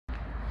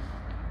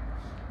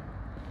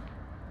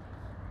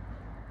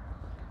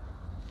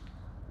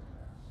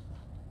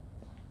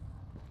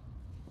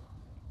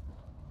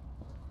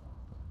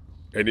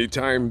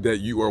Anytime that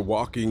you are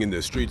walking in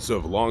the streets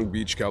of Long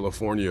Beach,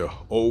 California,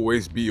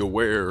 always be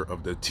aware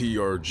of the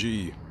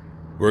TRG.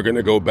 We're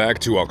gonna go back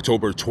to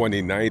October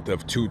 29th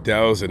of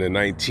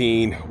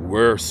 2019.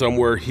 We're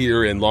somewhere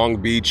here in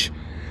Long Beach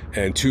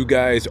and two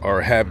guys are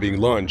having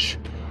lunch.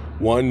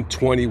 One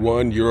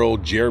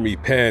 21-year-old Jeremy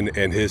Penn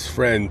and his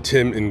friend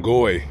Tim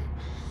Ngoy.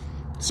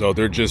 So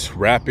they're just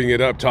wrapping it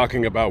up,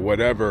 talking about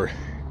whatever.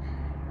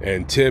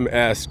 And Tim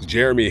asks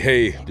Jeremy,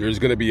 hey, there's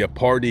gonna be a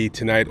party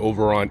tonight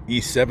over on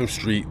East 7th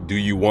Street. Do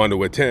you want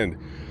to attend?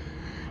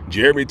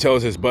 Jeremy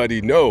tells his buddy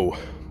no,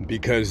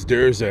 because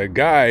there's a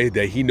guy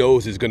that he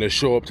knows is gonna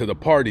show up to the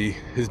party.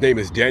 His name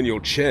is Daniel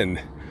Chen.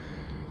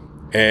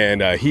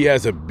 And he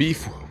has a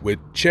beef with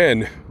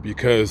Chen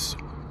because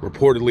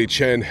reportedly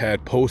Chen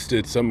had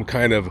posted some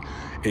kind of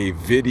a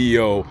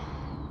video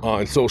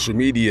on social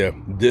media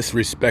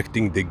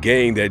disrespecting the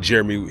gang that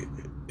Jeremy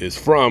is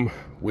from,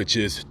 which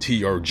is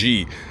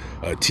TRG.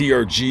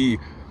 TRG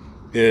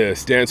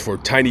stands for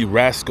Tiny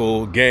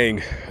Rascal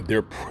Gang.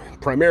 They're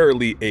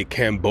primarily a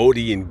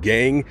Cambodian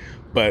gang,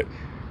 but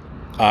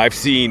I've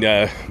seen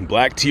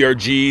black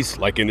TRGs,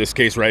 like in this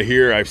case right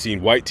here. I've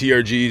seen white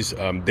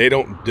TRGs. They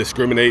don't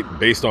discriminate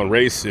based on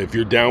race. If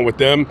you're down with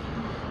them,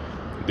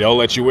 they'll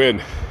let you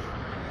in.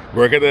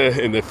 We're gonna,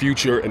 in a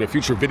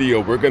future video,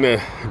 we're gonna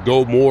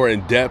go more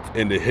in depth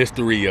in the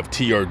history of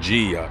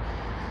TRG.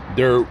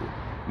 They're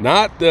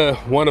not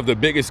one of the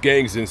biggest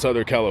gangs in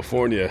Southern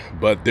California,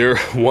 but they're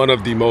one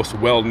of the most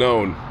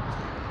well-known.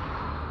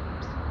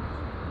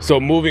 So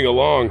moving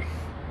along,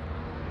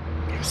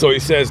 so he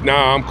says,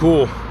 nah, I'm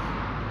cool,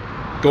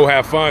 go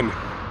have fun.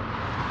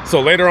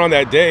 So later on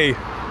that day,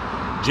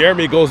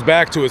 Jeremy goes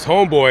back to his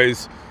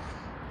homeboys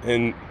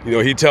and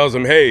he tells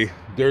them, hey,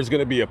 there's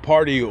gonna be a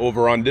party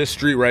over on this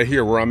street right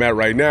here where I'm at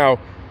right now,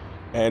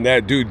 and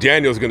that dude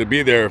Daniel's gonna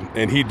be there,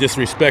 and he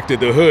disrespected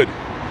the hood.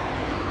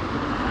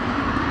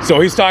 So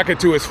he's talking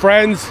to his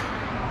friends,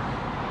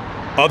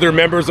 other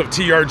members of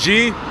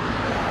TRG.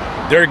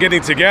 They're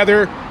getting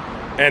together,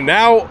 and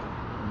now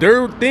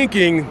they're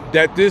thinking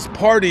that this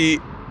party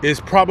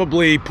is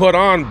probably put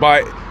on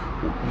by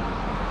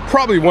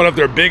probably one of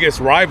their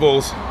biggest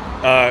rivals,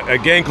 a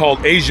gang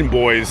called Asian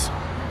Boys.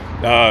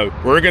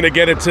 We're gonna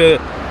get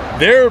into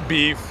their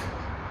beef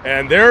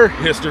and their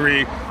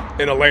history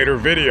in a later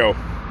video.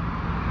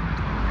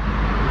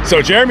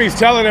 So Jeremy's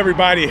telling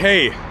everybody,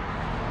 hey,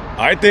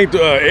 I think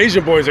the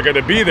Asian Boys are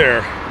gonna be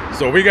there,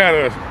 so we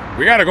gotta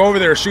go over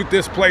there and shoot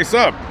this place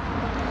up.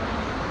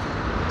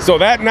 So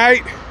that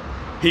night,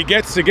 he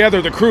gets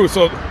together the crew.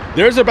 So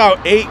there's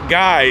about 8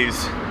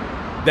 guys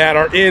that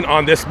are in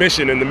on this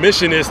mission, and the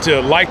mission is to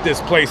light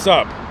this place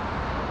up.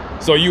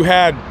 So you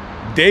had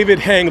David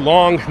Hang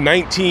Long,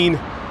 19,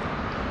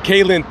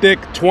 Kalen Thick,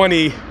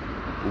 20,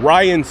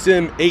 Ryan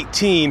Sim,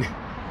 18,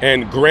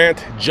 and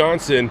Grant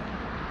Johnson,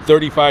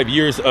 35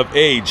 years of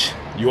age.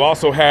 You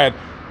also had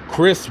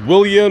Chris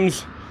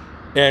Williams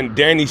and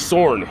Danny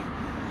Sorn.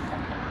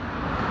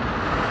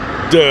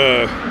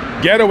 The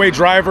getaway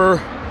driver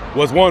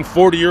was one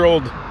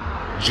 40-year-old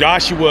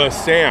Joshua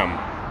Sam.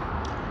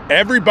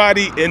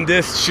 Everybody in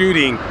this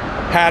shooting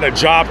had a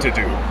job to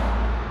do.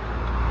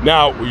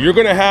 Now, you're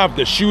gonna have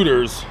the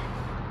shooters,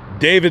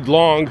 David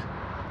Long,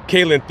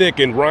 Kalen Thick,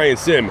 and Ryan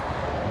Sim.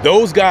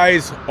 Those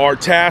guys are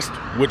tasked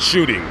with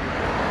shooting.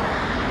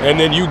 And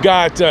then you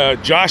got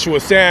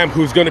Joshua Sam,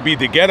 who's gonna be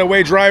the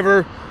getaway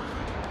driver.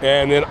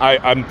 And then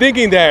I'm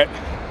thinking that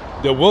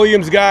the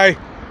Williams guy,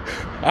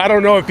 I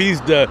don't know if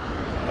he's the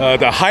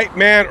hype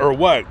man or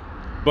what,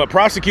 but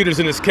prosecutors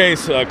in this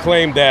case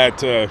claim that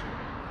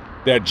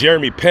that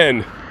Jeremy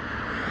Penn,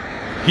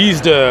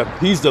 he's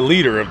the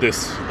leader of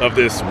this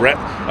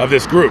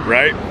group,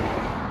 right?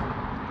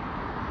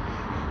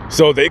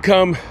 So they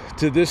come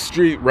to this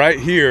street right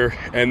here,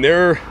 and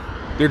they're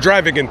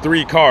driving in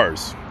 3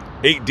 cars,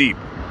 8 deep.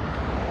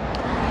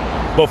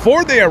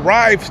 Before they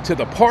arrive to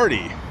the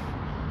party,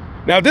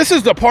 now this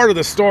is the part of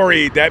the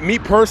story that me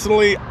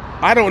personally,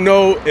 I don't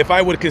know if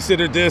I would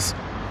consider this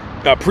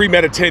a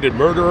premeditated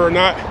murder or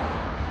not,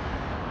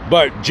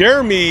 but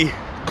Jeremy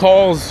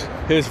calls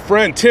his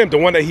friend Tim, the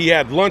one that he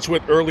had lunch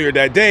with earlier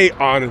that day,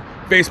 on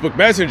Facebook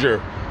Messenger,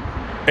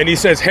 and he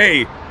says,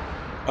 hey,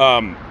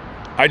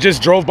 I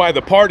just drove by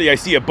the party. I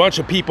see a bunch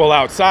of people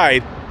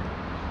outside.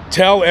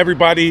 Tell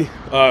everybody,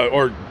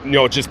 or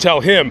just tell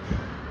him,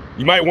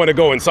 you might want to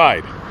go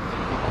inside,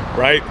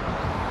 right?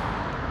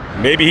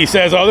 Maybe he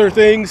says other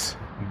things,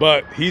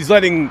 but he's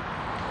letting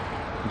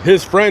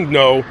his friend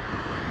know,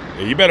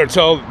 you better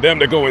tell them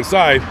to go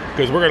inside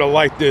because we're gonna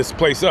light this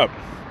place up.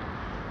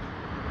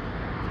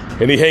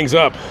 And he hangs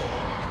up.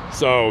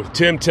 So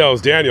Tim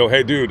tells Daniel,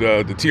 hey dude,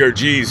 the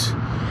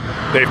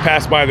TRGs, they've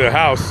passed by the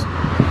house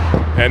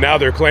and now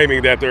they're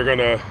claiming that they're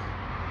gonna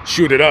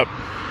shoot it up.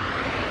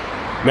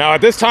 Now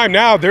at this time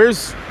now,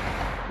 there's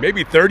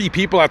maybe 30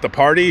 people at the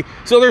party.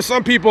 So there's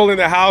some people in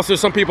the house,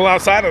 there's some people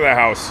outside of the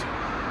house.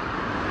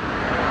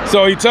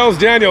 So he tells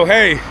Daniel,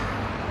 hey,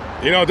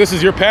 this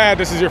is your pad,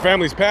 this is your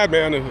family's pad,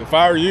 man. If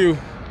I were you,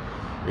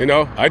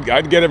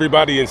 I'd get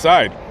everybody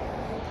inside.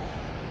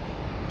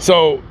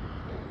 So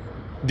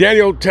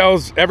Daniel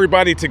tells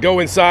everybody to go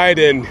inside,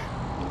 and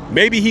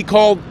maybe he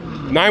called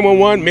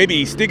 911. Maybe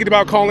he's thinking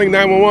about calling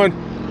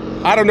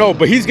 911. I don't know,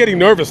 but he's getting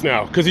nervous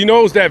now because he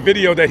knows that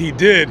video that he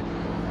did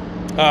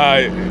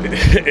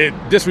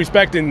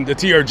disrespecting the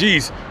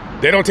TRGs.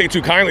 They don't take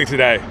too kindly to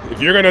that.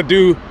 If you're gonna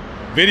do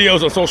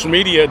videos on social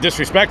media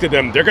disrespecting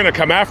them, they're gonna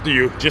come after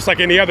you just like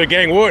any other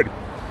gang would.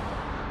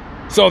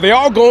 So they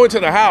all go into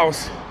the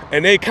house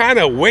and they kind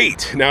of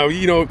wait. Now,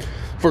 you know,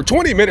 for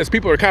 20 minutes,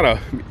 people are kind of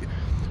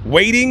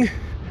waiting.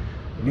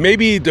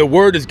 Maybe the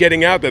word is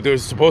getting out that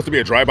there's supposed to be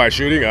a drive-by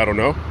shooting. I don't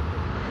know.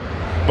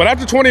 But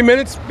after 20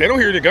 minutes, they don't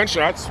hear the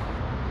gunshots.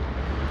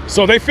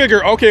 So they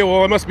figure, okay,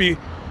 well, it must be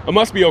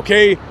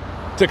okay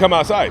to come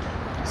outside.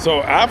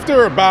 So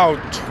after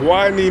about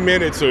 20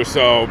 minutes or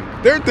so,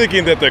 they're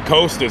thinking that the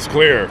coast is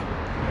clear.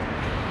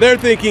 They're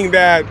thinking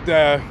that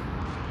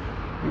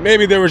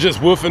maybe they were just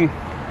woofing.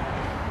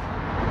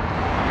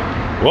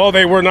 Well,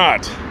 they were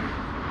not.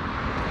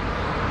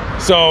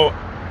 So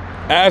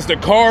as the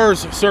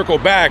cars circle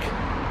back,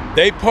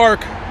 they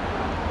park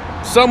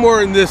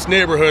somewhere in this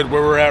neighborhood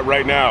where we're at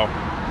right now.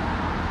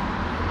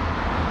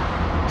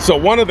 So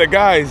one of the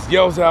guys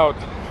yells out,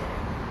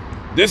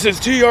 "This is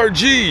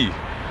TRG,"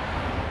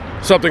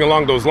 something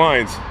along those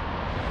lines.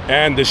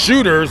 And the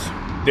shooters,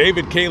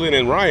 David, Kaylin,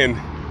 and Ryan,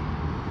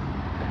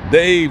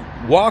 they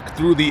walk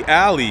through the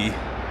alley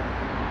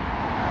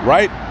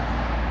right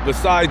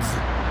besides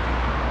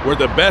where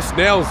the Best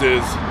Nails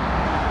is.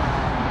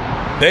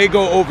 They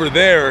go over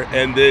there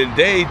and then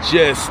they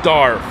just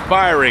start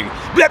firing.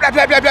 Blah, blah,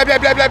 blah, blah, blah, blah,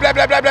 blah, blah,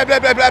 blah, blah, blah,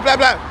 blah, blah, blah,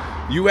 blah.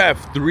 You have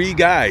 3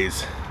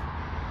 guys,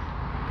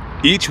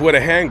 each with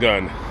a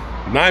handgun,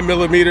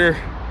 9mm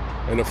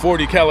and a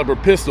 .40 caliber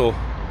pistol,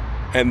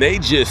 and they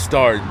just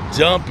start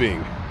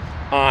dumping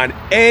on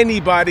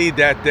anybody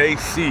that they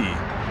see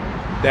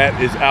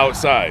that is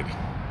outside,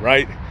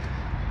 right?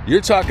 You're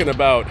talking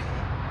about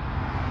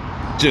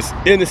just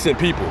innocent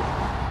people,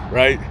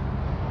 right?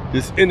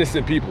 Just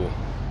innocent people.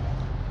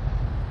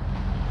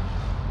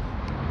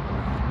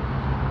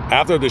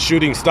 After the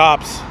shooting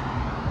stops,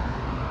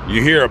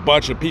 you hear a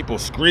bunch of people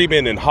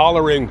screaming and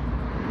hollering.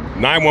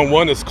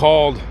 911 is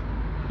called.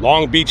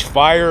 Long Beach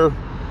Fire,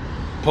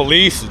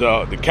 police,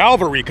 the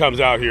cavalry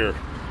comes out here.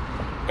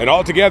 And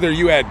altogether,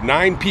 you had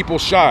 9 people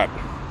shot,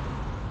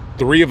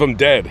 3 of them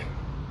dead.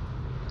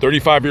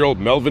 35-year-old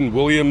Melvin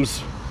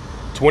Williams,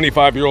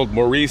 25-year-old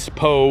Maurice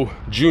Poe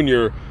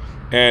Jr.,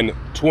 and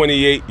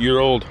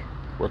 28-year-old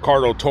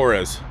Ricardo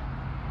Torres.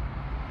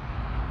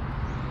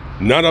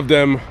 None of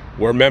them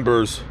were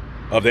members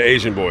of the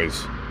Asian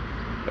Boys.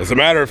 As a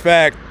matter of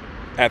fact,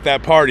 at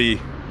that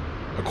party,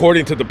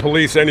 according to the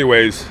police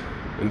anyways,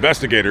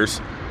 investigators,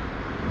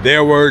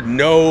 there were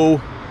no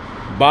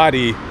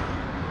body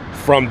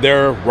from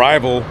their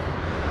rival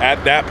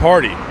at that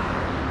party.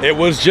 It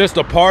was just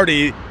a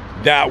party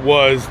that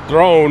was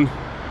thrown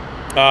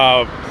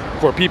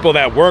for people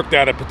that worked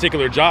at a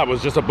particular job. It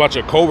was just a bunch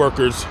of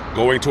co-workers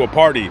going to a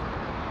party.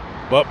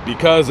 But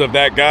because of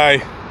that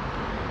guy,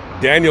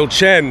 Daniel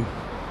Chen,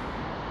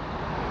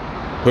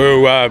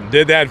 who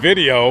did that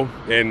video,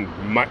 and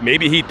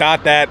maybe he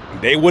thought that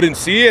they wouldn't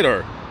see it,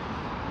 or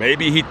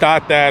maybe he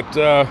thought that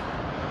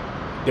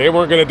they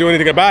weren't going to do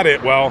anything about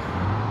it. Well,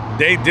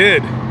 they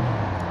did.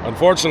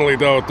 Unfortunately,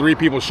 though, 3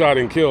 people shot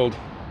and killed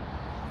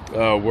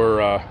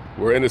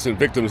were innocent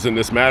victims in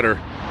this matter.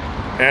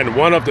 And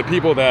one of the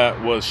people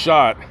that was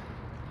shot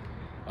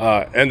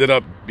ended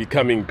up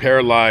becoming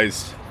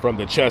paralyzed from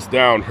the chest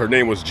down. Her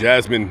name was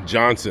Jasmine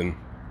Johnson.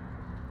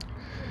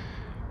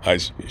 I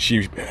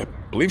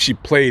believe she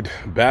played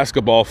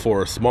basketball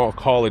for a small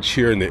college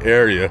here in the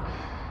area,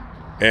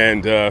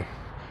 and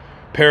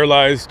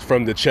paralyzed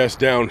from the chest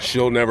down.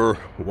 She'll never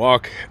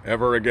walk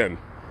ever again.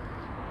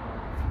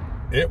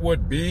 It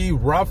would be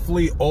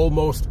roughly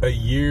almost a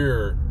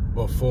year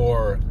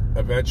before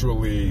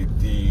eventually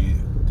the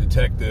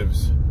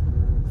detectives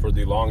for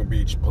the Long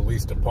Beach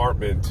Police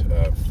Department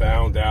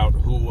found out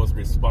who was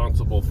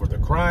responsible for the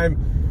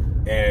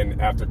crime,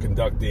 and after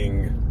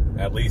conducting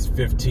at least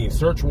 15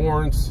 search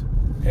warrants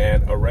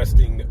and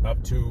arresting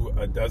up to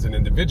a dozen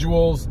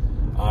individuals,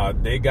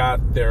 they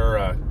got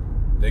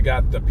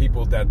the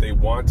people that they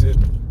wanted.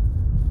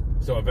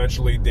 So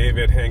eventually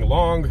David Hang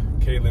Long,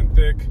 Kaylin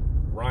Thick,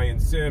 Ryan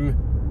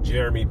Sim,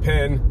 Jeremy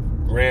Penn,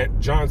 Grant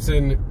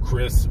Johnson,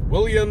 Chris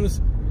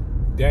Williams,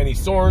 Danny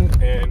Sorn,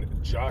 and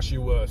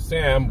Joshua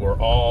Sam were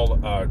all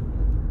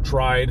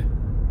tried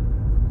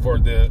for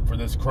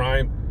this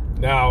crime.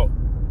 Now,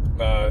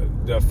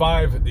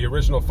 the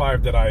original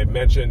 5 that I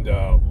mentioned,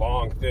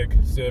 Long, Thick,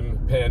 Sim,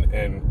 Penn,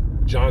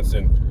 and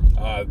Johnson,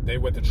 they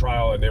went to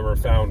trial and they were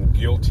found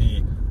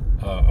guilty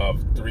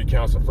of 3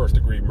 counts of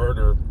first-degree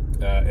murder,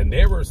 and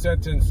they were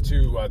sentenced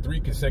to 3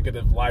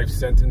 consecutive life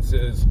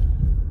sentences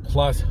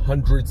plus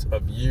hundreds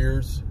of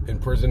years in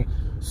prison,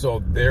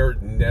 so they're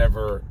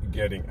never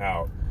getting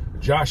out.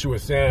 Joshua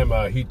Sam,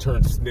 he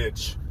turned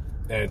snitch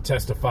and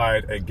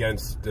testified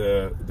against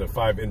the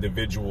 5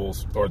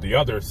 individuals, or the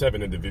other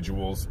 7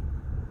 individuals,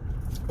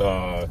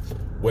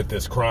 with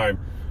this crime.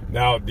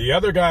 Now, the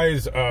other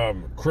guys,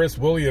 Chris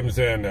Williams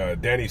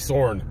and Danny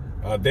Sorn,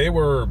 they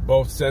were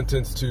both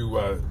sentenced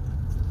to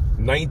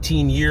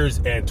 19 years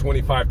and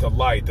 25 to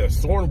life.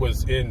 Sorn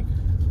was in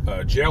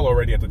jail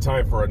already at the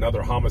time for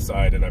another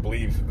homicide, and I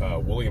believe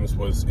Williams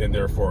was in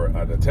there for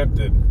an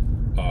attempted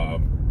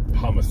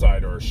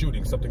homicide or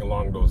shooting, something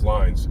along those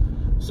lines.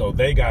 So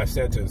they got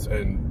sentenced.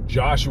 And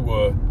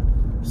Joshua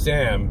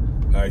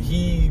Sam,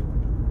 he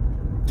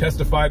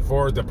testified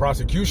for the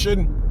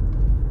prosecution,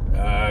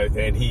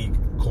 and he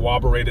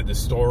corroborated the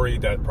story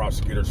that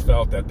prosecutors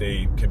felt that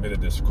they committed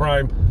this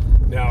crime.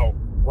 Now,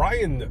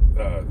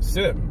 Ryan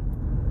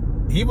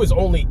Sim, he was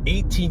only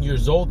 18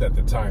 years old at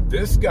the time.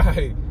 This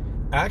guy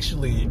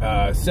actually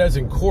says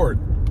in court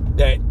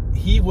that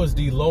he was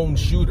the lone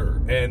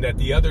shooter and that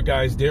the other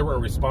guys, they were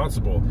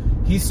responsible.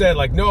 He said,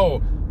 like,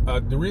 no,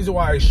 the reason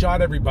why I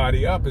shot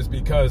everybody up is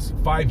because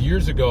 5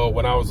 years ago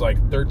when I was like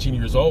 13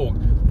 years old,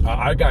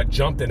 I got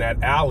jumped in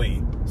that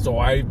alley. So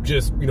I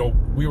just, you know,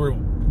 we were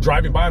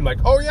driving by. I'm like,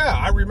 oh yeah,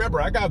 I remember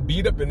I got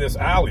beat up in this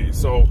alley.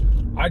 So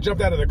I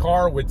jumped out of the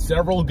car with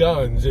several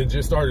guns and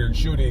just started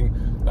shooting,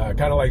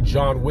 kind of like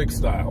John Wick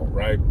style,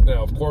 right?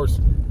 Now, of course,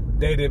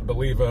 they didn't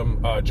believe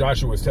him.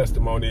 Joshua's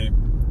testimony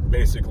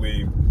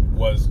basically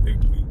was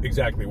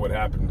exactly what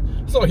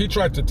happened. So he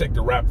tried to take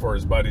the rap for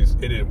his buddies.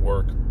 It didn't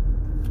work.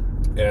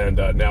 And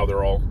now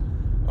they're all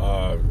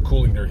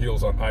cooling their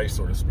heels on ice,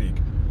 so to speak.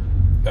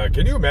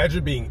 Can you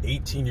imagine being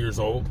 18 years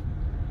old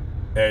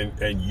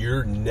and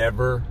you're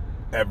never,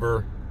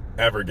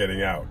 ever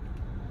getting out?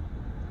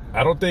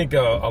 I don't think a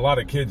lot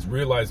of kids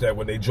realize that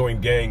when they join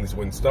gangs,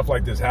 when stuff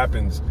like this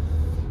happens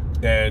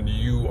and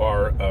you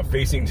are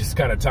facing this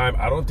kind of time,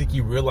 I don't think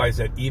you realize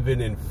that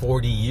even in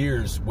 40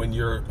 years, when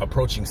you're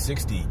approaching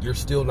 60, you're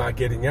still not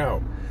getting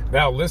out.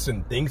 Now,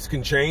 listen, things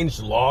can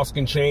change, laws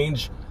can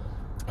change.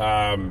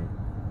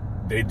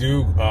 They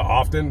do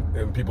often,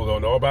 and people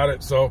don't know about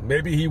it. So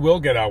maybe he will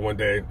get out one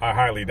day. I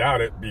highly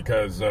doubt it,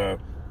 because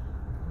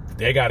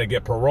they got to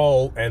get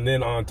parole. And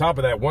then on top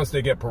of that, once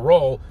they get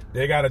parole,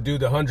 they got to do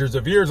the hundreds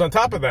of years on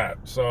top of that.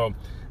 So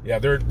yeah,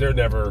 they're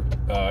never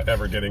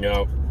ever getting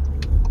out.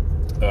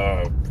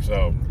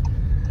 So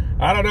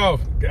I don't know.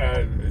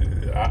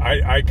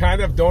 I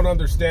kind of don't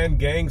understand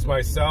gangs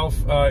myself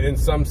in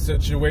some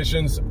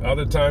situations.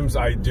 Other times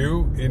I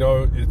do. You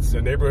know, it's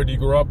a neighborhood you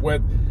grew up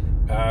with.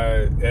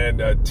 And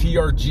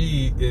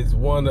TRG is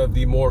one of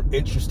the more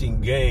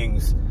interesting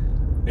gangs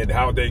in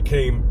how they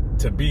came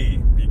to be,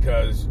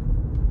 because,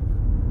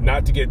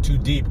 not to get too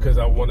deep because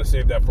I want to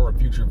save that for a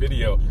future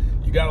video,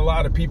 you got a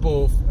lot of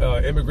people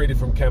immigrated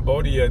from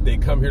Cambodia. They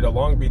come here to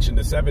Long Beach in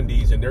the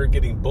 70s, and they're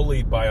getting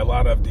bullied by a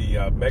lot of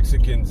the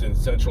Mexicans and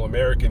Central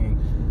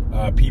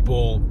American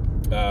people,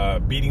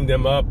 beating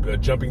them up,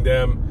 jumping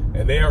them,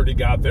 and they already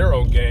got their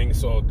own gang.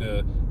 So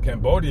the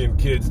Cambodian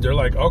kids, they're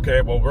like,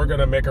 okay, well, we're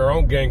gonna make our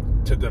own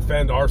gang to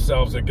defend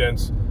ourselves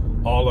against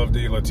all of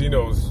the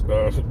Latinos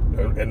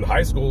in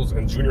high schools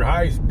and junior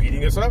highs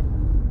beating us up.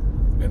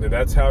 And then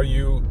that's how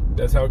you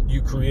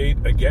create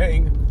a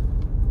gang.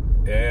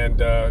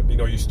 And you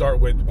know, you start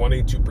with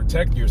wanting to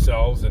protect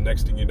yourselves, and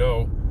next thing you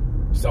know,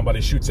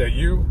 somebody shoots at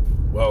you.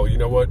 Well, you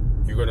know what,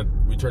 you're gonna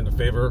return the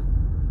favor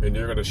and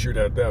you're gonna shoot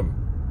at them.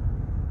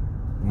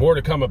 More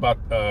to come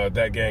about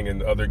that gang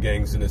and other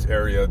gangs in this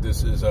area.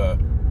 This is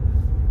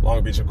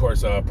Long Beach, of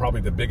course.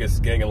 Probably the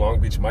biggest gang in Long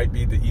Beach might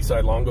be the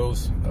Eastside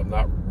Longos. I'm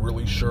not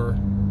really sure.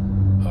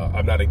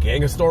 I'm not a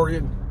gang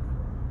historian,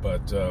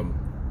 but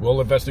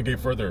we'll investigate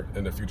further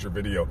in a future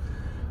video.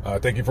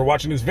 Thank you for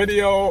watching this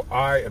video.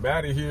 I am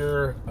out of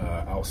here.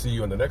 I'll see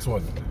you in the next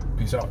one.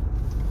 Peace out.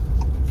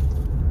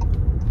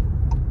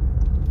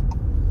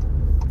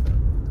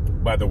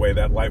 By the way,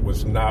 that light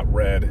was not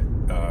red.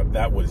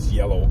 That was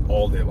yellow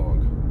all day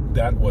long.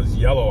 That was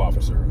yellow,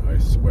 officer, I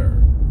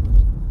swear.